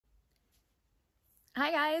Hi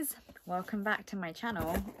guys, welcome back to my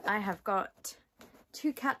channel. I have got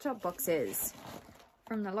two catch-up boxes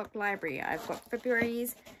from the Locked Library. I've got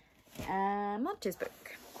February's and March's book.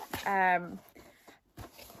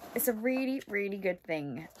 It's a really good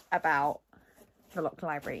thing about the Locked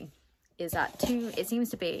Library is that it seems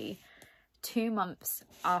to be 2 months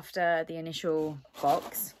after the initial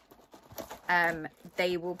box,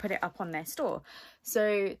 they will put it up on their store.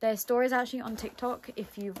 So their store is actually on TikTok.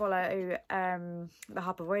 If you follow the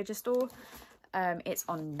Harper Voyager store, it's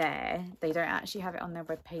on there. They don't actually have it on their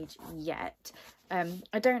webpage yet.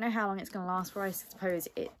 I don't know how long it's going to last for. I suppose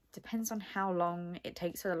it depends on how long it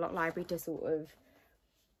takes for the Locked Library to sort of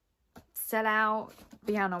sell out,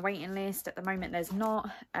 be on a waiting list. At the moment there's not.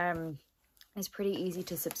 It's pretty easy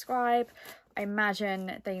to subscribe. I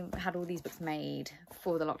imagine they had all these books made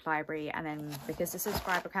for the Locked Library, and then because the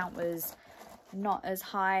subscriber count was not as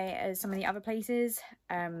high as some of the other places,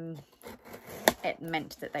 it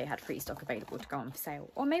meant that they had free stock available to go on for sale.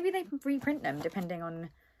 Or maybe they reprint them depending on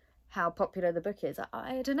how popular the book is.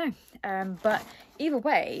 I don't know. But either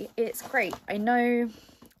way, it's great. I know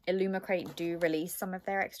Illumicrate do release some of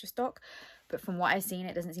their extra stock, but from what I've seen,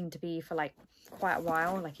 it doesn't seem to be for like quite a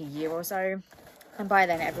while, like a year or so. And by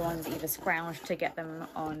then everyone's either scrounged to get them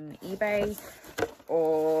on eBay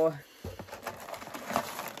or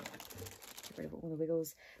get rid of all the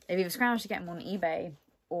wiggles. They've either scrounged to get them on eBay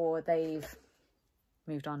or they've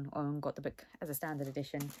moved on and got the book as a standard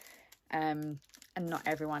edition. And not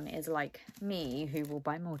everyone is like me, who will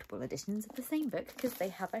buy multiple editions of the same book because they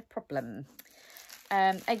have a problem.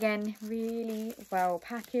 Again, really well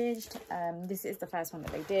packaged. This is the first one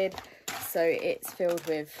that they did, so it's filled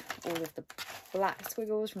with all of the black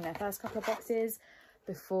squiggles from their first couple of boxes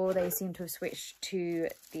before they seem to have switched to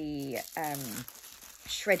the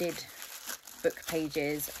shredded book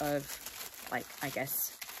pages of, like, I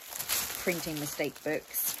guess printing mistake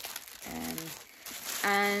books.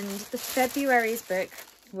 And the February's book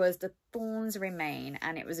was The Thorns Remain,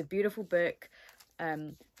 and it was a beautiful book.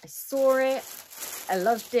 I saw it, I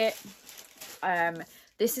loved it.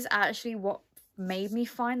 This is actually what made me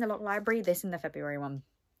find the Locked Library, this and the February one.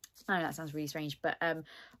 I know that sounds really strange, but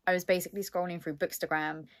I was basically scrolling through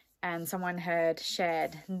Bookstagram and someone had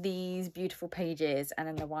shared these beautiful pages and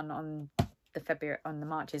then the one on the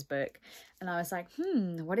March's book, and I was like,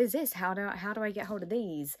 what is this? How do I get hold of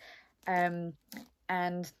these? And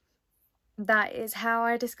that is how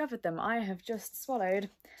I discovered them. I have just swallowed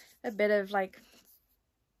a bit of like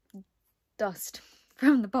dust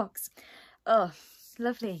from the box. Oh,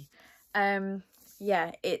 lovely.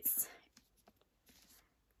 Yeah,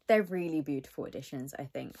 they're really beautiful editions, I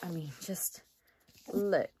think. I mean, just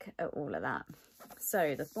look at all of that.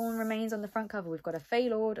 So The Thorn Remains on the front cover. We've got a Fey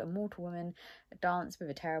Lord, a mortal woman, a dance with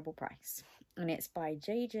a terrible price, and it's by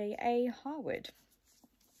J.J.A. Harwood.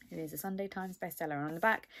 It is a Sunday Times bestseller. And on the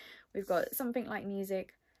back we've got something like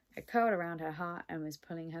music had curled around her heart and was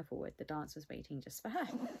pulling her forward. The dance was waiting just for her.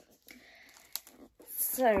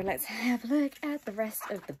 So let's have a look at the rest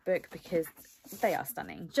of the book because they are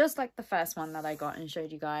stunning. Just like the first one that I got and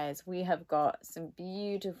showed you guys, we have got some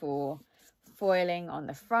beautiful foiling on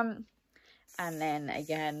the front. And then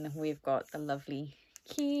again, we've got the lovely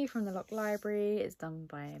key from the Locked Library. It's done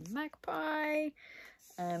by Magpie.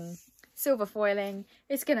 Silver foiling.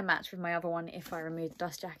 It's going to match with my other one if I remove the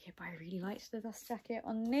dust jacket, but I really liked the dust jacket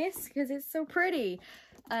on this because it's so pretty.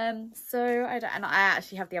 So I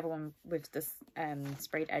actually have the other one with the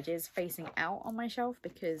sprayed edges facing out on my shelf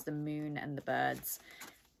because the moon and the birds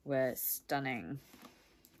were stunning.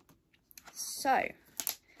 So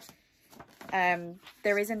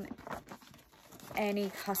there isn't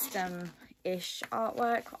any custom-ish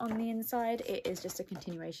artwork on the inside. It is just a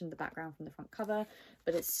continuation of the background from the front cover,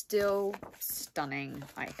 but it's still stunning,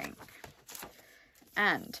 I think.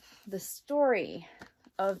 And the story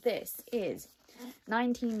of this is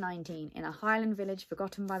 1919. In a Highland village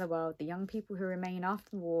forgotten by the world, the young people who remain after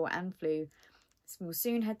the war and flew will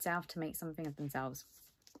soon head south to make something of themselves.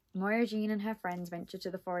 Moira Jean and her friends venture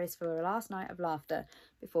to the forest for a last night of laughter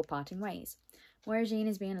before parting ways. Moira Jean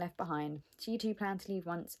is being left behind. She too planned to leave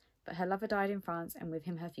once, but her lover died in France and with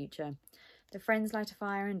him her future. The friends light a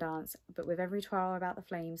fire and dance, but with every twirl about the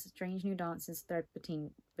flames, strange new dances thread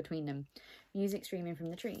between them, music streaming from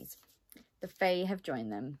the trees. The Fae have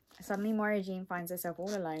joined them. Suddenly Moira Jean finds herself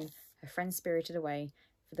all alone, her friends spirited away,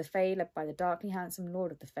 for the Fae, led by the darkly handsome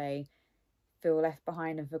Lord of the Fae, feel left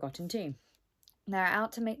behind and forgotten too. They are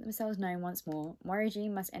out to make themselves known once more. Moira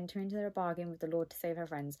Jean must enter into a bargain with the Lord to save her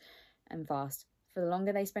friends, and fast. For the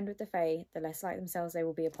longer they spend with the Fae, the less like themselves they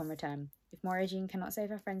will be upon return. If Moira Jean cannot save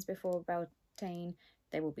her friends before Beltane,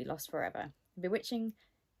 they will be lost forever. Bewitching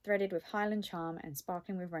Threaded with Highland charm and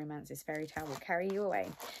sparkling with romance, this fairy tale will carry you away.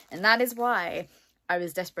 And that is why I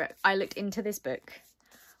was desperate. I looked into this book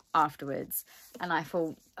afterwards and I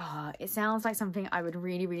thought, oh, it sounds like something I would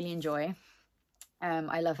really, really enjoy.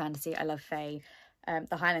 I love fantasy. I love fae.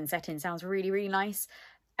 The Highland setting sounds really, really nice.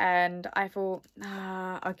 And I thought,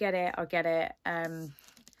 I'll get it. I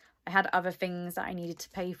had other things that I needed to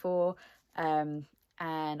pay for.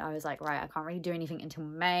 And I was like, right, I can't really do anything until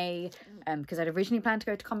May, because I'd originally planned to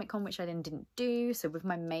go to Comic-Con, which I then didn't do. So with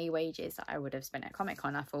my May wages that I would have spent at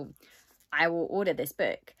Comic-Con, I thought, I will order this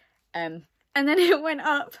book. And then it went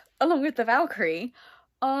up, along with the Valkyrie,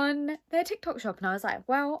 on their TikTok shop. And I was like,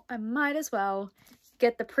 well, I might as well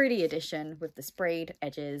get the pretty edition with the sprayed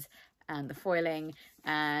edges and the foiling.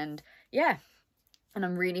 And yeah. And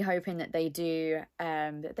I'm really hoping that they do,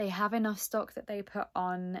 that they have enough stock that they put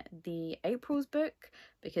on the April's book,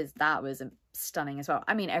 because that was stunning as well.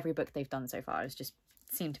 I mean, every book they've done so far has just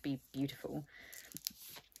seemed to be beautiful.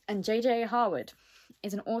 And J.J. Harwood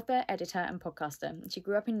is an author, editor and podcaster. She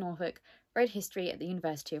grew up in Norfolk, read history at the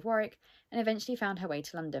University of Warwick, and eventually found her way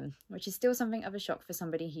to London, which is still something of a shock for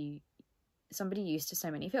somebody used to so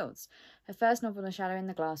many fields. Her first novel, A Shadow in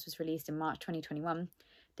the Glass, was released in March 2021.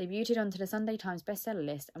 Debuted onto the Sunday Times bestseller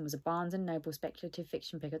list and was a Barnes & Noble speculative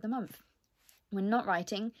fiction pick of the month. When not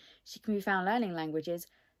writing, she can be found learning languages,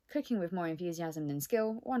 cooking with more enthusiasm than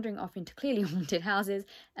skill, wandering off into clearly haunted houses,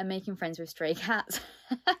 and making friends with stray cats.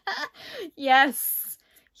 Yes!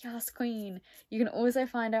 Yes, queen. You can also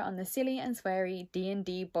find her on the silly and sweary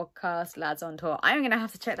D&D podcast Lads on Tour. I'm going to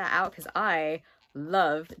have to check that out because I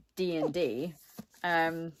love D&D.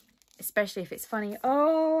 Especially if it's funny.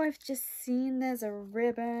 Oh, I've just seen there's a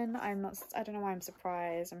ribbon. I don't know why I'm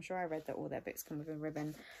surprised. I'm sure I read that all their books come with a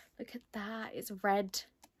ribbon. Look at that. It's red.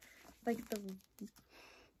 Like the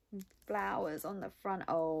flowers on the front.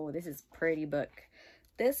 Oh, this is a pretty book.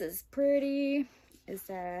 This is pretty. Is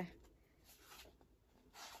there...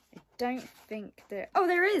 I don't think there... Oh,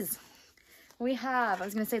 there is. We have... I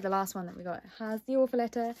was going to say the last one that we got has the author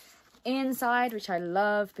letter inside, which I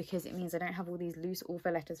love because it means I don't have all these loose author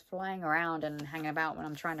letters flying around and hanging about when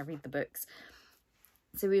I'm trying to read the books.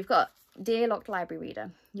 So we've got, Dear Locked Library Reader,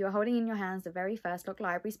 you are holding in your hands the very first Locked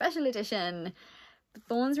Library special edition. The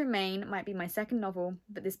Thorns Remain might be my second novel,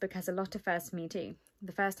 but this book has a lot of firsts for me too.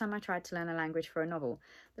 The first time I tried to learn a language for a novel.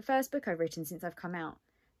 The first book I've written since I've come out.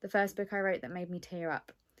 The first book I wrote that made me tear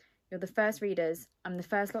up. You're the first readers, I'm the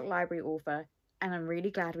first Locked Library author, and I'm really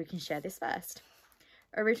glad we can share this first.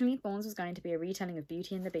 Originally, Thorns was going to be a retelling of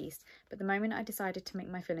Beauty and the Beast, but the moment I decided to make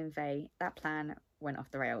my fill in Fae, that plan went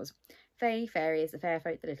off the rails. Fae, fairies, the fair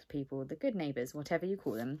folk, the little people, the good neighbours, whatever you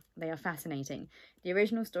call them, they are fascinating. The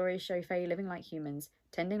original stories show Fae living like humans,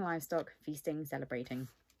 tending livestock, feasting, celebrating.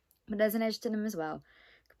 But there's an edge to them as well.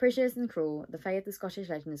 Capricious and cruel, the Fae of the Scottish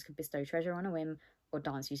legends could bestow treasure on a whim or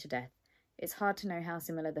dance you to death. It's hard to know how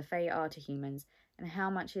similar the Fae are to humans, and how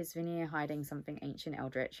much is Vanir hiding something ancient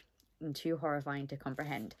eldritch, and too horrifying to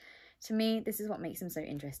comprehend. To me, this is what makes them so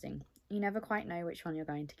interesting. You never quite know which one you're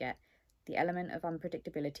going to get. The element of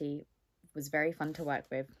unpredictability was very fun to work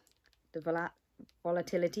with. The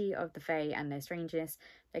volatility of the Fae and their strangeness,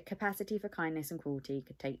 their capacity for kindness and cruelty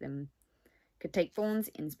could take Thorns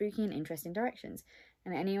in spooky and interesting directions.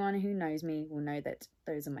 And anyone who knows me will know that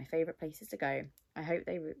those are my favourite places to go. I hope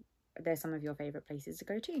they're some of your favourite places to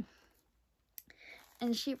go too.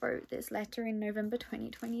 And she wrote this letter in November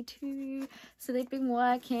 2022. So they've been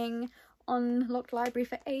working on Locked Library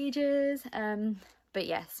for ages. But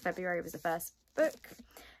yes, February was the first book.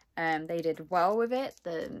 They did well with it.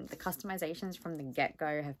 The customizations from the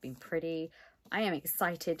get-go have been pretty. I am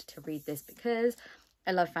excited to read this because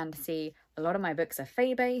I love fantasy. A lot of my books are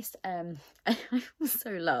fae-based. I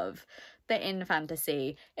also love that in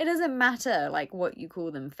fantasy, it doesn't matter like what you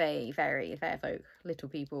call them, fae, fairy, fair folk, little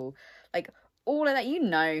people, like all of that, you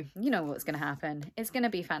know what's going to happen. It's going to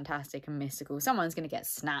be fantastic and mystical. Someone's going to get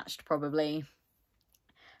snatched, probably.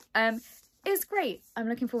 It's great. I'm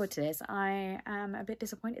looking forward to this. I am a bit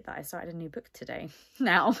disappointed that I started a new book today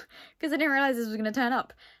now, because I didn't realise this was going to turn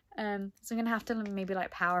up. So I'm going to have to maybe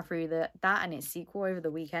like power through that and its sequel over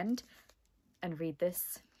the weekend and read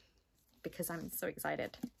this because I'm so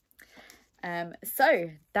excited. So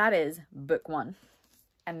that is book 1.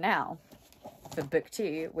 And now for book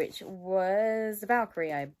 2, which was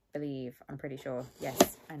Valkyrie, I believe. I'm pretty sure.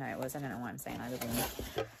 Yes, I know it was. I don't know why I'm saying either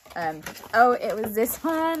one. Oh, it was this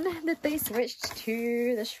one that they switched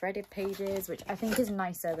to the shredded pages, which I think is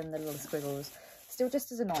nicer than the little squiggles. Still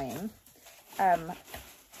just as annoying.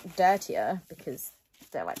 Dirtier because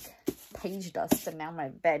they're like page dust, and now my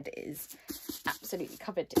bed is absolutely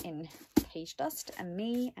covered in page dust and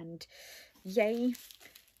me, and yay.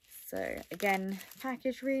 So again,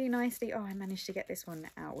 packaged really nicely. Oh, I managed to get this one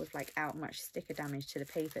out without much sticker damage to the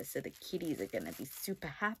paper, so the kiddies are gonna be super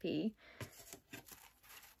happy.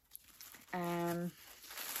 And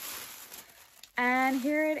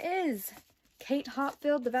here it is, Kate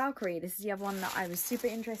Hartfield, the Valkyrie. This is the other one that I was super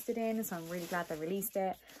interested in, so I'm really glad they released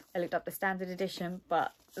it. I looked up the standard edition,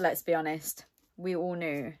 but let's be honest, we all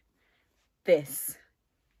knew this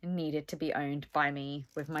needed to be owned by me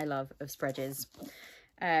with my love of Spreads.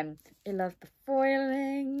 I love the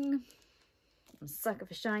foiling. I'm a sucker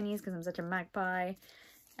for shinies because I'm such a magpie.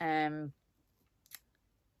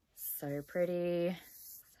 So pretty.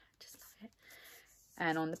 Just love it.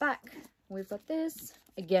 And on the back, we've got this.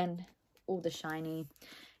 Again, all the shiny.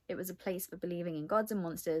 It was a place for believing in gods and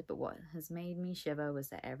monsters, but what has made me shiver was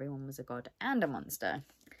that everyone was a god and a monster.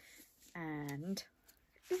 And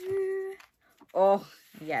oh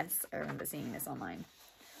yes, I remember seeing this online.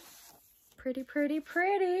 Pretty, pretty,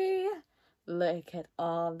 pretty. Look at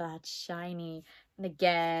all that shiny. And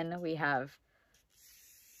again, we have,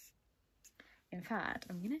 in fact,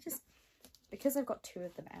 I'm gonna just, because I've got two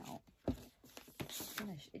of them out,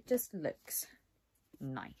 it just looks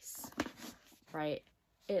nice, right?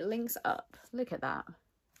 It links up. Look at that.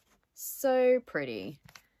 So pretty.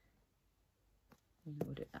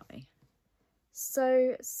 We'll do it that way.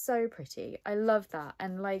 So pretty. I love that.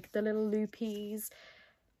 And like the little loopies,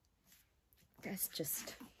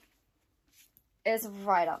 it's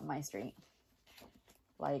right up my street.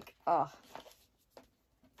 Like, oh.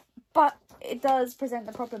 But it does present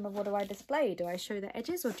the problem of, what do I display? Do I show the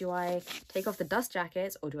edges, or do I take off the dust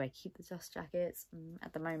jackets, or do I keep the dust jackets?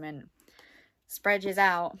 At the moment, Spreads is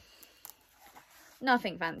out.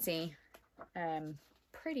 Nothing fancy.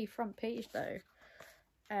 Pretty front page though.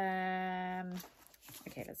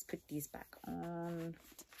 Okay, let's put these back on,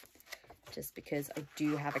 just because I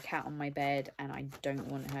do have a cat on my bed and I don't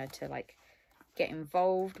want her to like get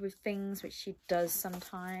involved with things, which she does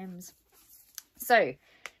sometimes. So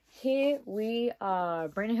here we are.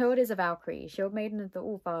 Brynhild is a Valkyrie, shield maiden of the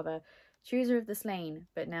Allfather, chooser of the slain,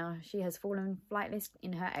 but now she has fallen flightless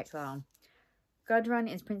in her exile. Gudrun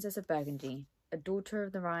is Princess of Burgundy, a daughter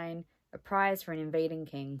of the Rhine, a prize for an invading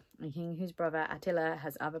king, a king whose brother Attila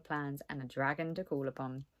has other plans and a dragon to call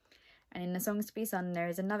upon. And in the songs to be sung, there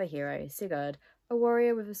is another hero, Sigurd, a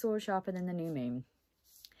warrior with a sword sharper than the new moon.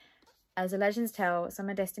 As the legends tell, some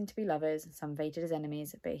are destined to be lovers, some fated as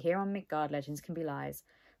enemies, but here on Midgard legends can be lies,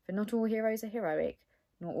 for not all heroes are heroic,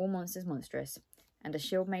 nor all monsters monstrous, and a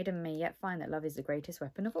shield maiden may yet find that love is the greatest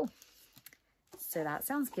weapon of all. So that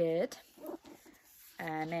sounds good.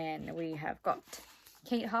 And then we have got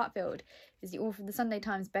Kate Hartfield is the author of the Sunday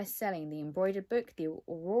Times best-selling The Embroidered Book, the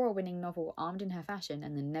Aurora-winning novel Armed in Her Fashion,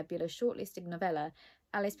 and the Nebula shortlisted novella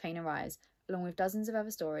Alice Pain Arise, along with dozens of other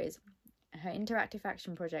stories. Her interactive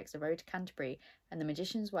action projects The Road to Canterbury and The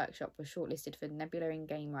Magician's Workshop were shortlisted for Nebula in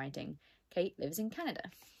game writing. Kate lives in Canada.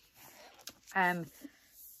 I'm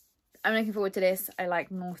looking forward to this. I like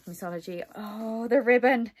Norse mythology. Oh, the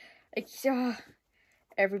ribbon.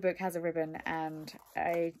 Every book has a ribbon and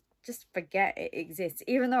I just forget it exists,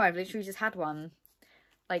 even though I've literally just had one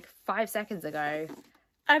like 5 seconds ago.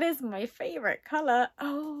 That is my favorite colour.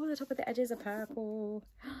 Oh, the top of the edges are purple.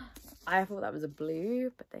 I thought that was a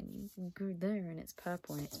blue, but then you can go there and it's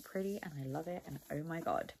purple and it's pretty and I love it. And oh my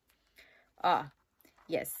god.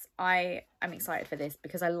 Yes, I am excited for this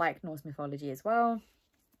because I like Norse mythology as well.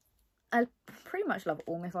 I pretty much love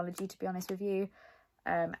all mythology, to be honest with you.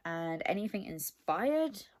 And anything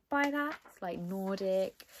inspired by that, like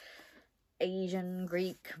Nordic, Asian,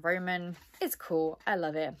 Greek, Roman, it's cool. I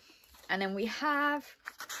love it. And then we have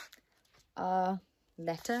a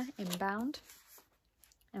letter inbound,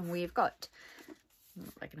 and we've got,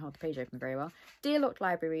 I can hold the page open very well. Dear Locked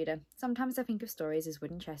Library Reader, sometimes I think of stories as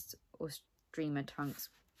wooden chests or streamer trunks,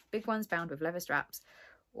 big ones bound with leather straps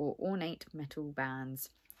or ornate metal bands.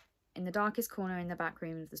 In the darkest corner in the back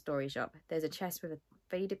room of the story shop, there's a chest with a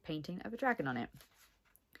faded painting of a dragon on it.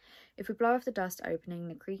 If we blow off the dust, opening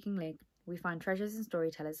the creaking lid, we find treasures and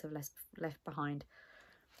storytellers have left behind.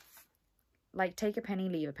 Like take a penny,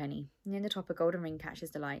 leave a penny. Near the top, a golden ring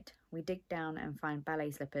catches the light. We dig down and find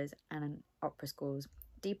ballet slippers and opera scores.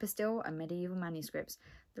 Deeper still are medieval manuscripts,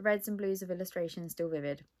 the reds and blues of illustrations still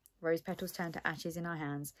vivid. Rose petals turn to ashes in our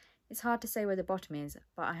hands. It's hard to say where the bottom is,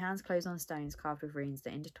 but our hands close on stones carved with runes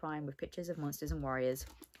that intertwine with pictures of monsters and warriors.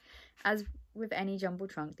 As with any jumbled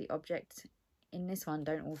trunk, the objects in this one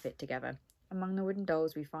don't all fit together. Among the wooden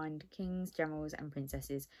dolls, we find kings, generals, and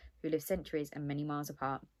princesses who live centuries and many miles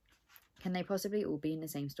apart. Can they possibly all be in the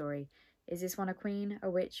same story? Is this one a queen, a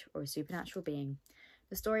witch, or a supernatural being?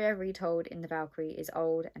 The story I've retold in The Valkyrie is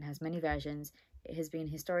old and has many versions. It has been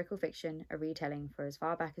historical fiction, a retelling for as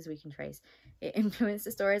far back as we can trace. It influenced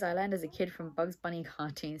the stories I learned as a kid, from Bugs Bunny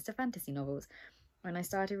cartoons to fantasy novels. When I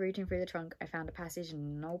started rooting through the trunk, I found a passage in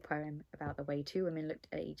an old poem about the way two women looked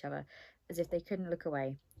at each other, as if they couldn't look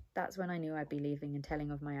away. That's when I knew I'd be leaving and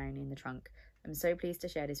telling of my own in the trunk. I'm so pleased to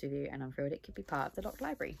share this with you, and I'm thrilled it could be part of the Locked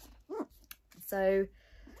Library. So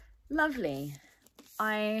lovely.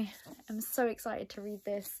 I am so excited to read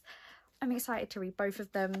this. I'm excited to read both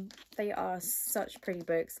of them. They are such pretty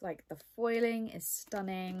books. Like, the foiling is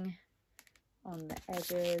stunning on the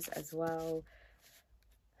edges as well.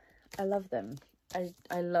 I love them.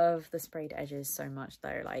 I love the sprayed edges so much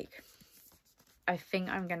though. Like, I think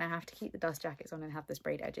I'm gonna have to keep the dust jackets on and have the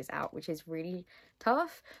sprayed edges out, which is really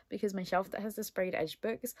tough because my shelf that has the sprayed edge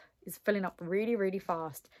books is filling up really, really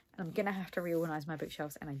fast, and I'm gonna have to reorganize my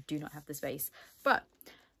bookshelves, and I do not have the space, but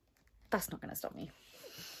that's not gonna stop me.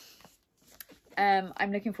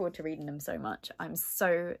 I'm looking forward to reading them so much. I'm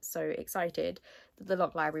so excited that the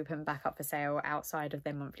Locked Library put them back up for sale outside of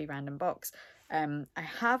their monthly random box. I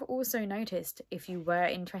have also noticed, if you were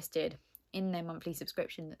interested in their monthly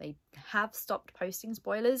subscription, that they have stopped posting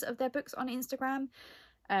spoilers of their books on Instagram.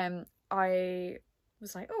 I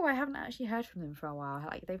was like, oh, I haven't actually heard from them for a while.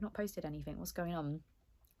 Like, they've not posted anything. What's going on?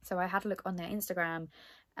 So I had a look on their Instagram,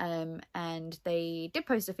 and they did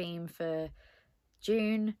post a theme for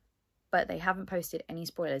June, but they haven't posted any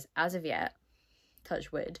spoilers as of yet,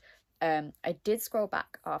 touch wood. I did scroll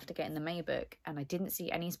back after getting the May book, and I didn't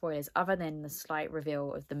see any spoilers other than the slight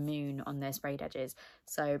reveal of the moon on their sprayed edges.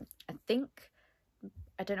 So I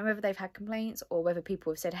don't know whether they've had complaints or whether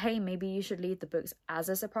people have said, hey, maybe you should leave the books as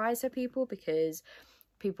a surprise for people, because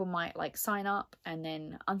people might like sign up and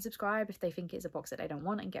then unsubscribe if they think it's a box that they don't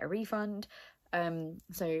want and get a refund.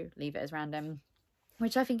 So leave it as random,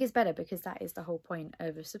 which I think is better, because that is the whole point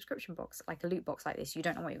of a subscription box. Like a loot box like this, you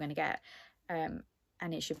don't know what you're going to get,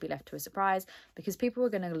 and it should be left to a surprise, because people are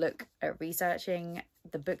going to look at researching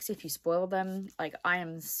the books if you spoil them. Like, I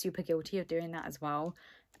am super guilty of doing that as well.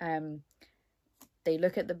 They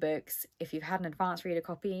look at the books. If you've had an advanced reader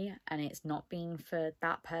copy and it's not been for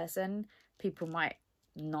that person, people might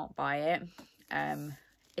not buy it,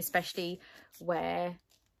 especially where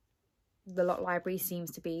the Locked Library seems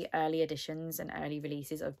to be early editions and early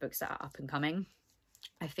releases of books that are up and coming.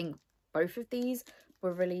 I think both of these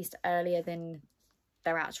were released earlier than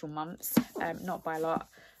their actual months, not by a lot.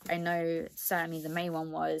 I know certainly the May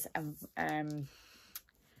one was, and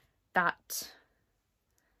that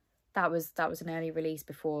was an early release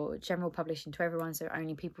before general publishing to everyone, so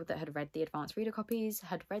only people that had read the advanced reader copies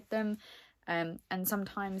had read them. And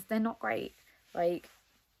sometimes they're not great. Like,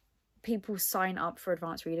 people sign up for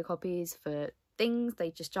advanced reader copies for things, they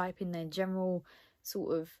just type in their general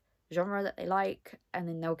sort of genre that they like, and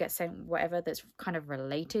then they'll get sent whatever that's kind of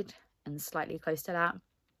related and slightly close to that.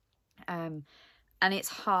 And it's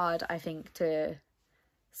hard, I think, to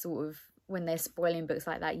sort of, when they're spoiling books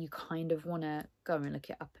like that, you kind of want to go and look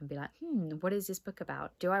it up and be like, what is this book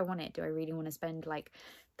about? Do I want it? Do I really want to spend like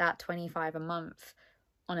that $25 a month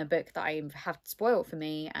on a book that I have spoiled for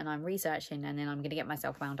me, and I'm researching, and then I'm going to get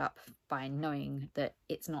myself wound up by knowing that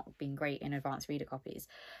it's not been great in advanced reader copies?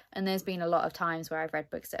 And there's been a lot of times where I've read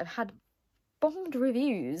books that have had bombed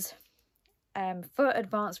reviews for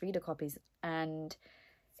advanced reader copies, and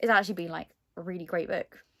it's actually been like a really great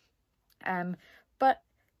book. But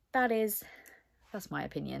that's my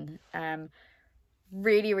opinion.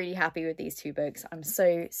 Really happy with these two books. I'm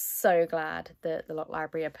so glad that the Locked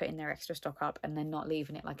Library are putting their extra stock up, and they're not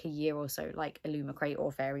leaving it like a year or so like Illumicrate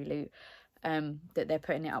or Fairy Loot, that they're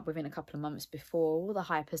putting it up within a couple of months before all the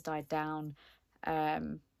hype has died down.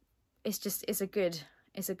 It's a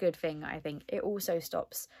good thing. I think it also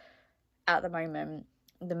stops at the moment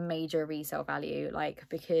the major resale value, like,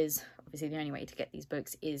 because obviously the only way to get these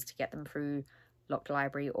books is to get them through Locked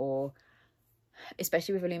Library, or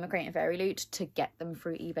especially with Illumicrate and Fairy Loot, to get them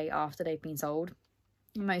through eBay after they've been sold.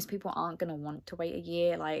 Most people aren't going to want to wait a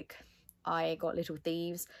year. Like, I got Little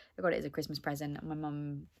Thieves, I got it as a Christmas present. My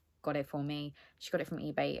mum got it for me. She got it from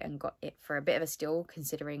eBay and got it for a bit of a steal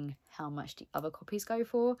considering how much the other copies go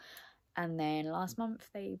for. And then last month,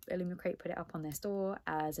 Illumicrate put it up on their store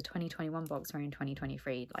as a 2021 box. We're in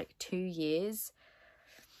 2023, like 2 years.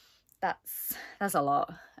 That's a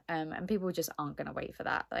lot. And people just aren't going to wait for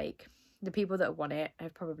that. Like, the people that want it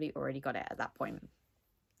have probably already got it at that point.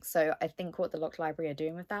 So I think what the Locked Library are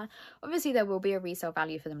doing with that, obviously there will be a resale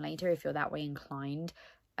value for them later if you're that way inclined,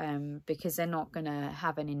 because they're not going to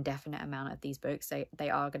have an indefinite amount of these books. They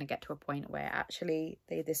are going to get to a point where actually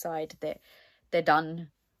they decide that they're done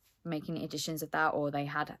making editions of that, or they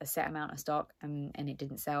had a set amount of stock and it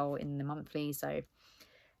didn't sell in the monthly. So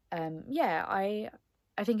yeah, I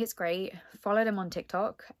think it's great. Follow them on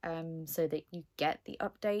TikTok so that you get the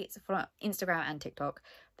updates. Follow Instagram and TikTok.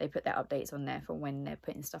 They put their updates on there for when they're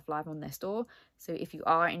putting stuff live on their store. So if you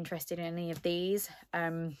are interested in any of these,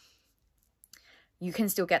 you can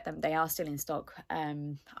still get them. They are still in stock. I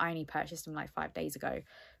only purchased them like 5 days ago.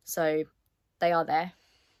 So they are there.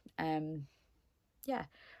 Yeah,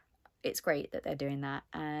 it's great that they're doing that.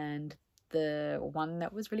 And the one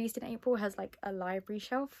that was released in April has like a library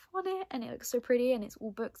shelf on it, and it looks so pretty, and it's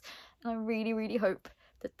all books. And I really, really hope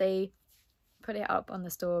that they put it up on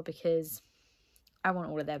the store, because I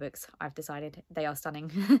want all of their books. I've decided they are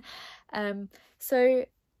stunning. So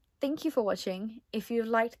thank you for watching. If you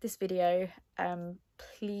liked this video,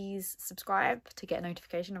 please subscribe to get a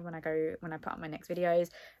notification of when I put up my next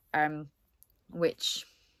videos, which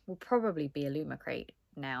will probably be a Illumicrate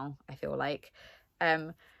now, I feel like.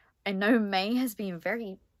 I know May has been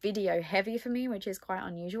very video heavy for me, which is quite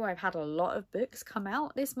unusual. I've had a lot of books come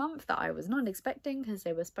out this month that I was not expecting, because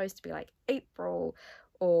they were supposed to be like April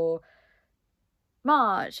or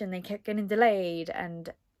March, and they kept getting delayed.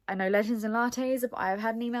 And I know Legends and Lattes, but I've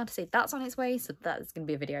had an email to say that's on its way, so that's going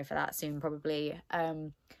to be a video for that soon probably.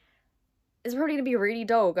 It's probably going to be really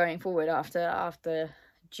dull going forward after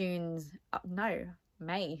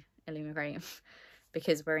May Illumicrate,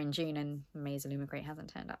 because we're in June and May's Illumicrate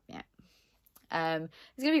hasn't turned up yet.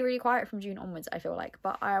 It's going to be really quiet from June onwards, I feel like,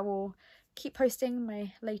 but I will keep posting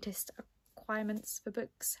my latest acquirements for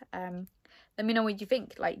books. Let me know what you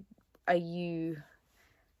think. Like, are you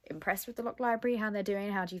impressed with the Lock Library, how they're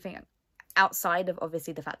doing? How do you think, outside of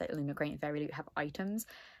obviously the fact that Illumicrate and Fairy Loot have items,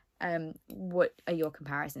 what are your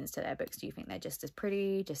comparisons to their books? Do you think they're just as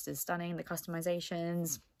pretty, just as stunning, the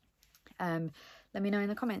customizations? Let me know in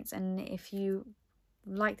the comments, and if you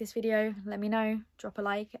like this video, let me know, drop a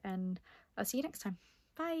like, and I'll see you next time.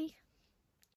 Bye.